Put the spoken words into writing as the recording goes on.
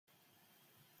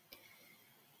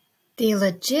The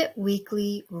Legiit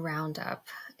Weekly Roundup.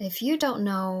 If you don't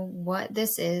know what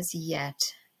this is yet,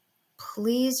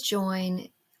 please join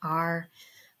our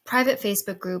private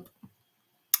Facebook group.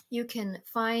 You can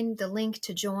find the link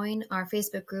to join our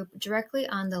Facebook group directly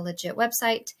on the Legiit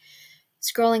website.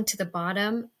 Scrolling to the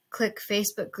bottom, click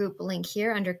Facebook group link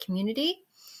here under Community,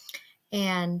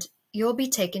 and you'll be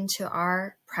taken to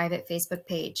our private Facebook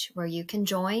page where you can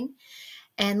join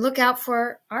and look out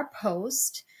for our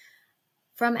post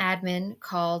from admin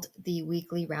called the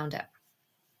Weekly Roundup.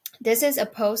 This is a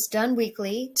post done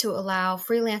weekly to allow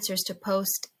freelancers to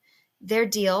post their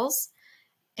deals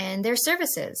and their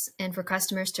services, and for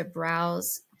customers to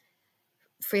browse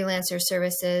freelancer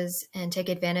services and take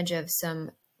advantage of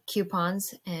some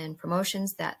coupons and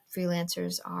promotions that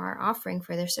freelancers are offering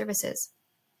for their services.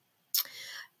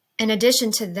 In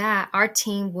addition to that, our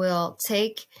team will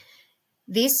take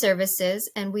these services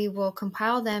and we will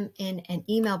compile them in an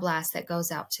email blast that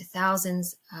goes out to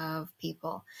thousands of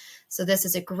people. So this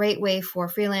is a great way for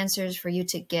freelancers for you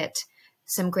to get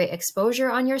some great exposure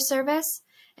on your service,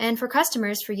 and for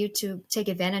customers for you to take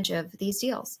advantage of these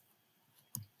deals.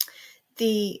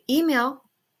 The email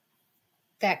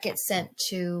that gets sent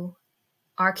to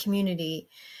our community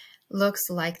looks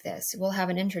like this. We'll have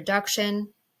an introduction,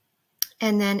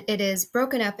 and then it is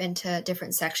broken up into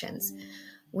different sections.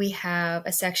 We have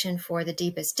a section for the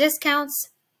deepest discounts.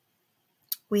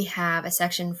 We have a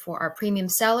section for our premium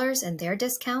sellers and their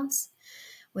discounts.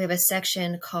 We have a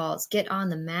section called Get on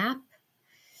the Map.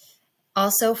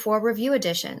 Also for review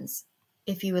editions.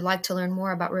 If you would like to learn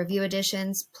more about review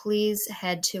editions, please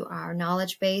head to our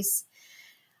knowledge base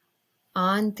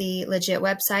on the Legiit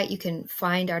website. You can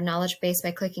find our knowledge base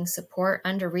by clicking support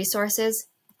under resources.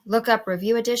 Look up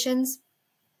review editions.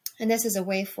 And this is a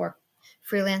way for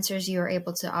freelancers, you are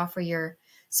able to offer your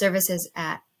services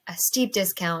at a steep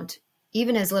discount,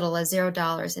 even as little as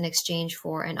 $0 in exchange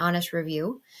for an honest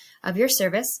review of your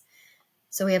service.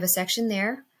 So we have a section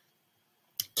there.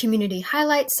 Community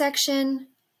highlights section,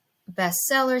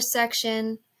 bestseller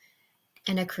section,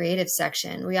 and a creative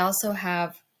section. We also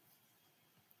have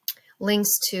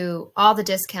links to all the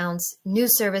discounts, new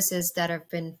services that have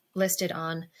been listed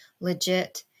on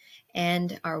Legiit,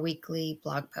 and our weekly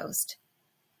blog post.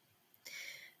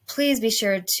 Please be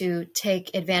sure to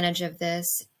take advantage of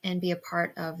this and be a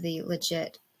part of the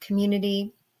Legiit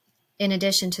community. In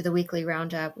addition to the weekly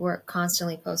roundup, we're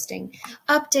constantly posting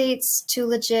updates to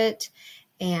Legiit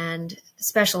and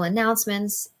special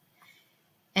announcements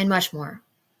and much more.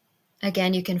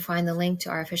 Again, you can find the link to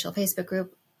our official Facebook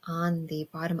group on the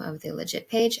bottom of the Legiit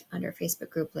page under Facebook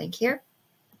group link here.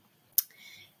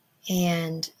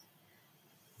 And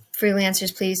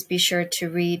freelancers, please be sure to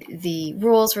read the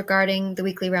rules regarding the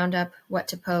weekly roundup, what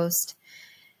to post.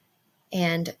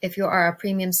 And if you are a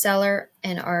premium seller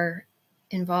and are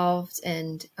involved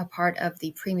and a part of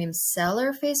the premium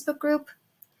seller Facebook group,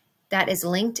 that is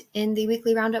linked in the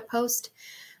weekly roundup post.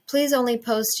 Please only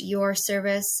post your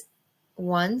service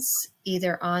once,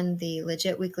 either on the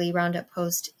Legiit weekly roundup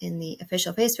post in the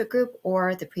official Facebook group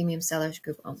or the premium sellers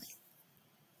group only.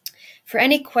 For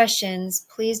any questions,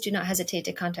 please do not hesitate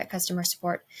to contact customer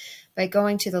support by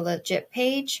going to the Legiit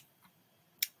page.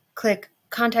 Click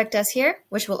Contact Us here,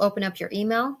 which will open up your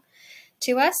email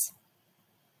to us,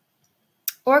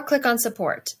 or click on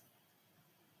Support,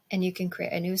 and you can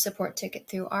create a new support ticket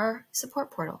through our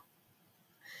support portal.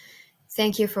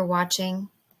 Thank you for watching,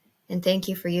 and thank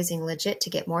you for using Legiit to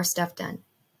get more stuff done.